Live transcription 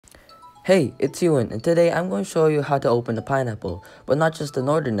Hey, it's Ewan, and today I'm going to show you how to open a pineapple, but not just an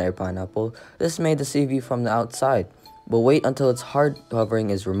ordinary pineapple. This may deceive you from the outside, but wait until its hard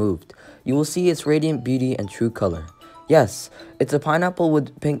covering is removed. You will see its radiant beauty and true color. Yes, it's a pineapple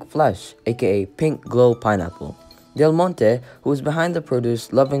with pink flesh, aka pink glow pineapple. Del Monte, who is behind the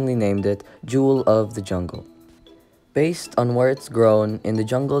produce, lovingly named it Jewel of the Jungle, based on where it's grown in the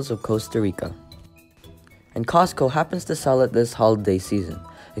jungles of Costa Rica. And Costco happens to sell it this holiday season.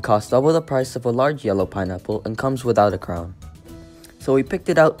 It costs double the price of a large yellow pineapple and comes without a crown. So we picked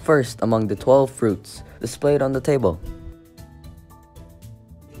it out first among the 12 fruits displayed on the table.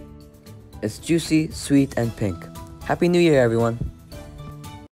 It's juicy, sweet, and pink. Happy New Year, everyone!